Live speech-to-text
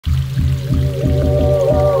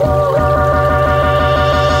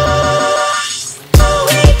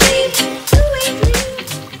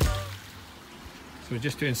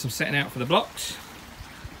doing some setting out for the blocks.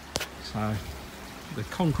 So the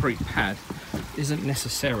concrete pad isn't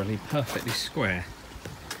necessarily perfectly square,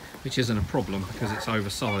 which isn't a problem because it's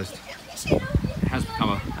oversized. It has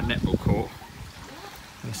become a netball court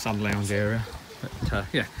and a sun lounge area. But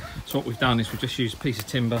yeah, so what we've done is we've just used a piece of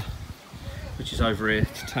timber, which is over here,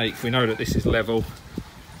 to take, we know that this is level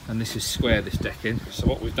and this is square, this decking. So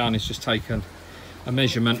what we've done is just taken a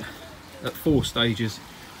measurement at 4 stages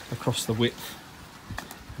across the width,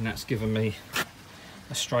 and that's given me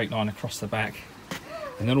a straight line across the back.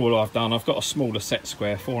 And then all I've done, I've got a smaller set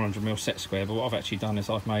square, 400mm set square, but what I've actually done is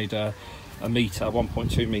I've made a metre,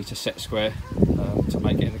 1.2 metre set square to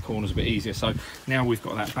make it in the corners a bit easier. So now we've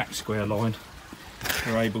got that back square line,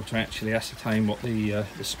 we're able to actually ascertain what the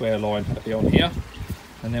square line will be on here,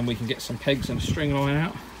 and then we can get some pegs and a string line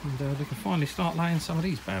out, and we can finally start laying some of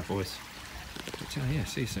these bad boys. But yeah,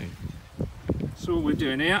 see you soon. So what we're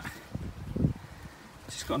doing here,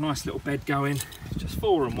 just got a nice little bed going, just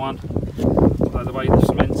 4 and 1. Although the way the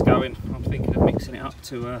cement's going, I'm thinking of mixing it up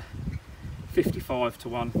to a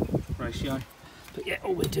 55:1 ratio. But yeah,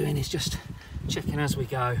 all we're doing is just checking as we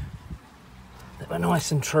go that we're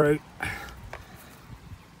nice and true.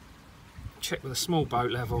 Check with a small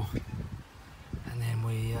boat level, and then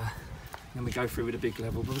we go through with a big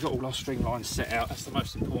level. But we've got all our string lines set out. That's the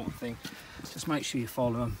most important thing. Just make sure you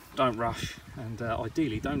follow them, don't rush, and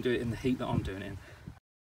ideally don't do it in the heat that I'm doing it in.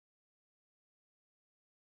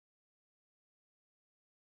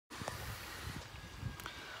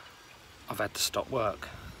 I've had to stop work.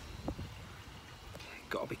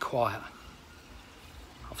 Got to be quiet.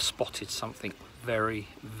 I've spotted something very,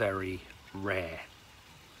 very rare.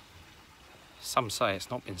 Some say it's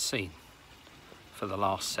not been seen for the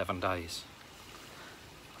last 7 days.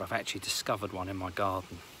 But I've actually discovered one in my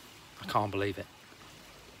garden. I can't believe it.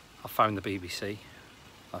 I phoned the BBC,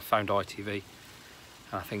 I phoned ITV,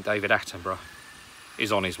 and I think David Attenborough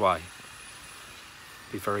is on his way.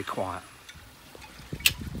 Be very quiet.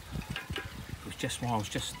 It was just while I was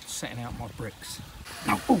just setting out my bricks.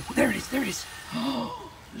 Oh, there it is, there it is. Oh,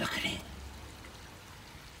 look at it.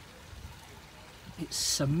 It's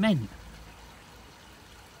cement.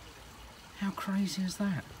 How crazy is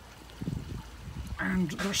that? And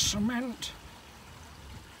the cement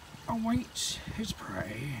awaits his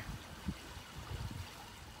prey.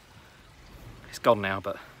 It's gone now,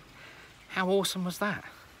 but how awesome was that?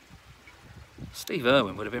 Steve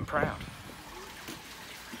Irwin would have been proud.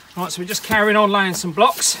 Right, so we're just carrying on laying some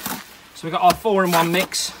blocks. So we've got our 4 in 1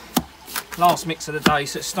 mix, last mix of the day,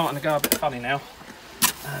 so it's starting to go a bit funny now.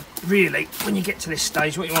 Really, when you get to this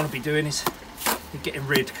stage, what you want to be doing is you're getting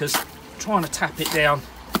rid, because trying to tap it down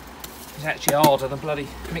is actually harder than bloody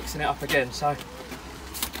mixing it up again. So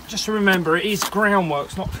just to remember, it is groundwork,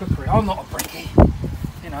 it's not cookery. I'm not a brickie,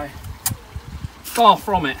 you know, far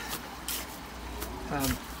from it.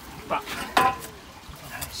 But you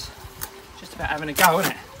know, it's just about having a go,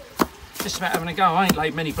 isn't it? Just about having a go. I ain't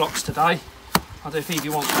laid many blocks today. I don't know if Evie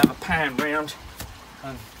wants to have a pan round,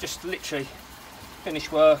 and just literally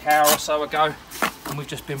finished work an hour or so ago, and we've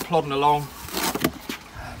just been plodding along.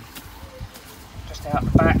 Just out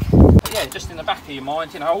the back. But yeah, just in the back of your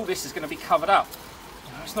mind, you know, all this is going to be covered up.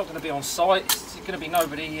 You know, it's not going to be on site. It's going to be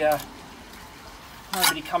nobody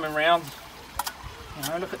coming round. You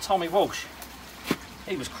know, look at Tommy Walsh.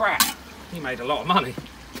 He was crap. He made a lot of money.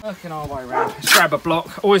 Working our way around. Let's grab a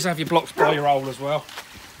block. Always have your blocks by your hole as well,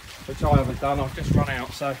 which I haven't done. I've just run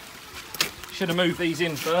out, so should have moved these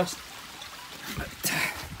in first. But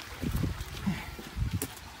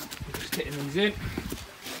just getting these in.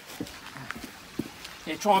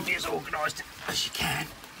 Yeah, try and be as organised as you can.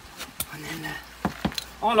 And then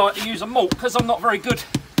I like to use a mulch because I'm not very good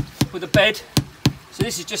with a bed. So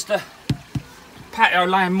this is just a patio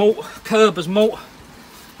laying mulch, kerbers mulch,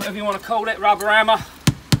 whatever you want to call it, rubber hammer.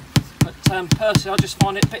 But personally, I just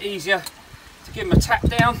find it a bit easier to give them a tap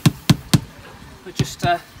down. But just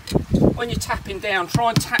when you're tapping down, try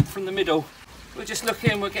and tap from the middle. We're just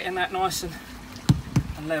looking, we're getting that nice and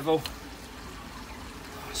level.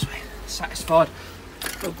 Nice, satisfied.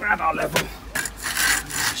 We'll grab our level.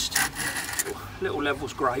 Just, little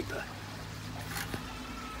level's great, but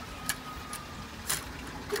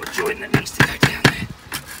got a joint that needs to go down there.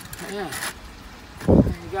 But yeah,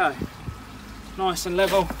 there you go. Nice and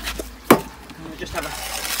level. And we'll just have a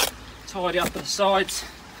tidy up at the sides.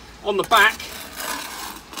 On the back,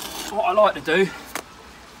 what I like to do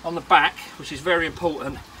on the back, which is very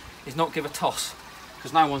important, is not give a toss,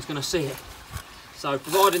 because no one's going to see it. So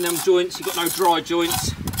providing them joints, you've got no dry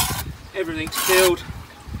joints, everything's filled,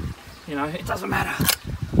 you know, it doesn't matter.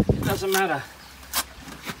 It doesn't matter.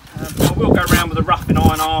 I will go around with a roughing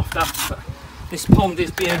iron after, but this pond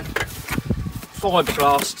is being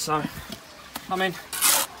fiberglassed, so I mean,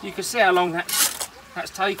 you can see how long that's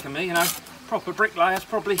taken me. You know, proper bricklayers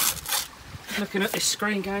probably looking at this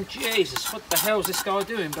screen going, Jesus, what the hell's this guy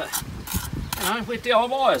doing? But you know, we're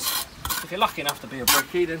DIYers. If you're lucky enough to be a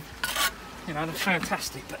brickie, then you know, that's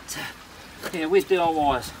fantastic. But yeah, we're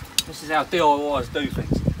DIYers. This is how DIYers do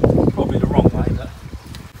things. Probably the wrong way, but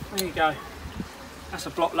there you go. That's a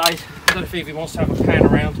block laid. I don't know if Evie wants to have a pan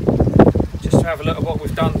around just to have a look at what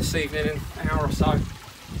we've done this evening in an hour or so. A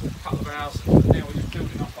couple of hours. Now we're just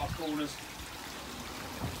building up our corners.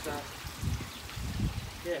 And,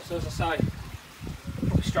 yeah, so as I say,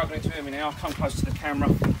 probably struggling to hear me now. I'll come close to the camera,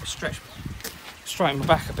 straighten my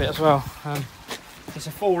back a bit as well. It's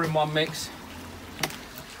a 4-in-1 mix.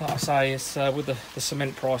 Like I say, it's with the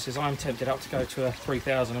cement prices, I'm tempted up to go to a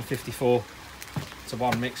 3054 to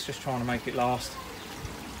 1 mix, just trying to make it last.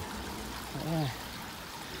 Yeah.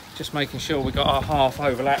 Just making sure we got our half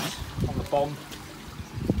overlapped on the bond.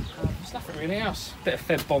 There's nothing really else. A bit of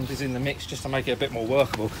Feb bond is in the mix just to make it a bit more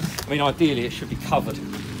workable. I mean, ideally it should be covered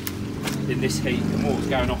in this heat. The water's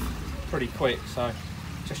going off pretty quick, so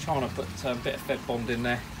just trying to put a bit of Feb bond in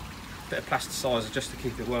there, a bit of plasticizer just to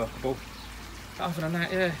keep it workable. But other than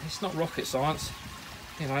that, yeah, it's not rocket science.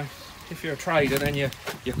 You know, if you're a trader, then you're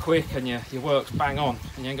quick and your work's bang on,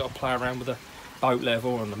 and you ain't got to play around with the boat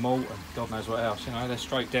level and the malt and God knows what else. You know, they're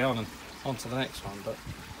straight down and on to the next one. But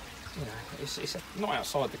you know, it's not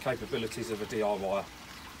outside the capabilities of a DIYer.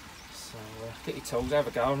 So get your tools, have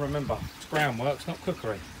a go, and remember, it's groundwork, it's not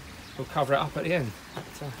cookery. We'll cover it up at the end.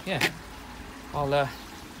 But yeah, I'll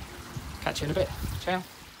catch you in a bit. Ciao.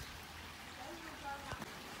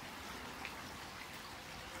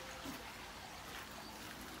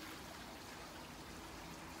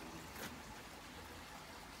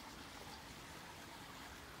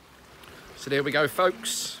 So there we go,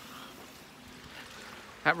 folks.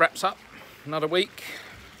 That wraps up another week.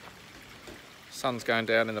 Sun's going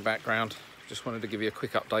down in the background. Just wanted to give you a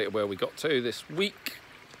quick update of where we got to this week.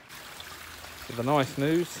 With the nice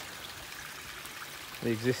news, the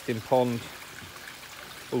existing pond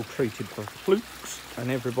all treated for flukes, and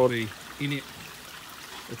everybody in it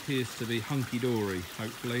appears to be hunky-dory.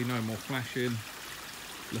 Hopefully no more flashing.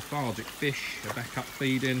 Lethargic fish are back up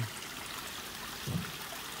feeding.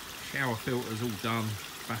 Shower filters all done,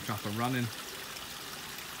 back up and running.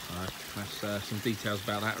 That's some details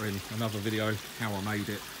about that are in another video, how I made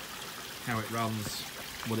it, how it runs,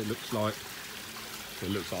 what it looks like. So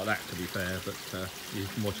it looks like that, to be fair, but you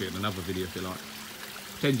can watch it in another video if you like.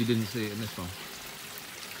 Pretend you didn't see it in this one.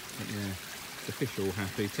 But yeah, the fish are all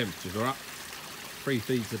happy, temperatures are up, 3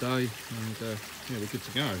 feeds a day, and yeah, we're good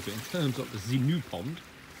to go. But in terms of the new pond,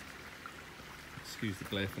 excuse the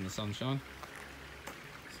glare from the sunshine,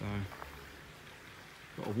 so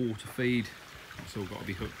got a water feed, it's all got to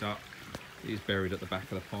be hooked up. It is buried at the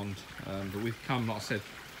back of the pond, but we've come, like I said,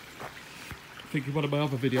 I think in one of my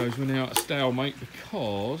other videos, we're now at a stalemate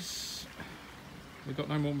because we've got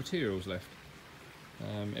no more materials left.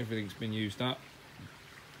 Everything's been used up,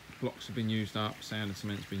 blocks have been used up, sand and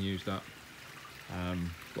cement's been used up,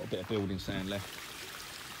 got a bit of building sand left,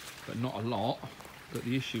 but not a lot. But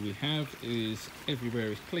the issue we have is everywhere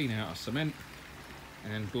is clean out of cement,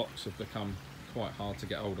 and blocks have become quite hard to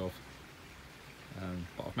get hold of.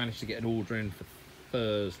 But I've managed to get an order in for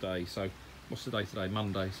Thursday. So what's the day today?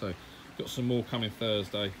 Monday. So got some more coming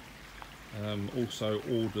Thursday. Also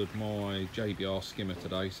ordered my JBR skimmer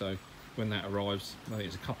today. So when that arrives, I think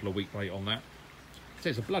it's a couple of week wait on that.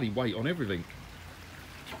 There's a bloody wait on everything.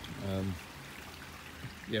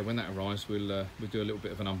 Yeah, when that arrives, we'll do a little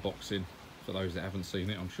bit of an unboxing for those that haven't seen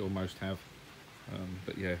it. I'm sure most have.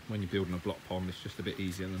 But yeah, when you're building a block pond, it's just a bit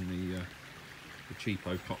easier than the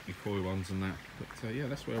cheapo Cockney Coy ones and that. But yeah,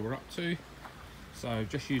 that's where we're up to. So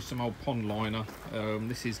just used some old pond liner.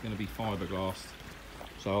 This is going to be fiberglass.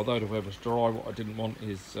 So although the weather's dry, what I didn't want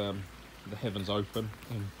is the heavens open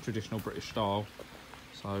in traditional British style.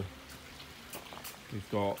 So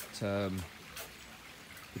we've got the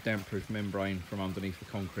damp-proof membrane from underneath the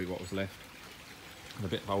concrete, what was left, and a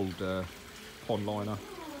bit of old pond liner,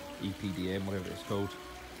 EPDM, whatever it's called.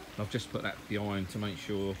 And I've just put that behind to make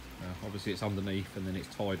sure, obviously it's underneath and then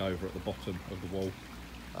it's tied over at the bottom of the wall.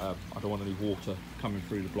 I don't want any water coming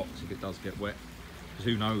through the blocks if it does get wet, because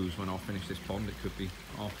who knows when I'll finish this pond, it could be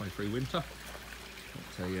halfway through winter.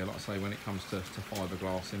 But yeah, like I say, when it comes to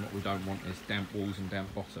fiberglassing, what we don't want is damp walls and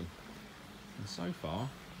damp bottom. And so far,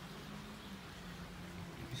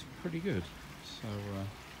 it's pretty good. So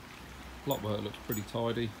block work looks pretty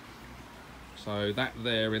tidy. So that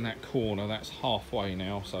there in that corner, that's halfway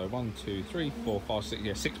now. So 1, 2, 3, 4, 5, 6,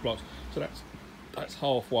 yeah, 6 blocks. So that's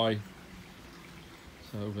halfway.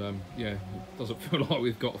 So yeah, it doesn't feel like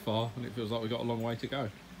we've got far, and it feels like we've got a long way to go.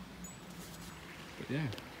 But yeah,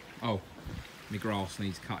 oh, my grass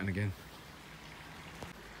needs cutting again.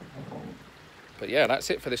 But yeah, that's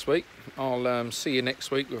it for this week. I'll see you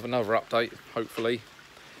next week with another update, hopefully.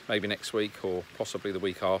 Maybe next week or possibly the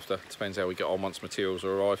week after. Depends how we get on once materials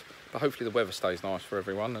arrive. But hopefully the weather stays nice for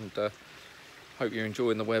everyone, and hope you're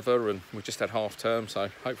enjoying the weather. And we just had half term, so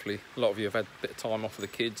hopefully a lot of you have had a bit of time off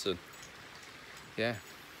with the kids, and yeah,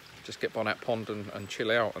 just get by that pond and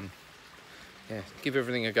chill out, and yeah, give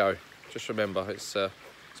everything a go. Just remember, it's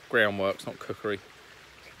groundwork, it's not cookery.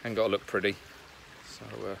 Ain't got to look pretty. So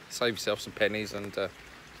save yourself some pennies and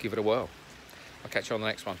give it a whirl. I'll catch you on the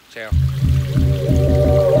next one. Ciao.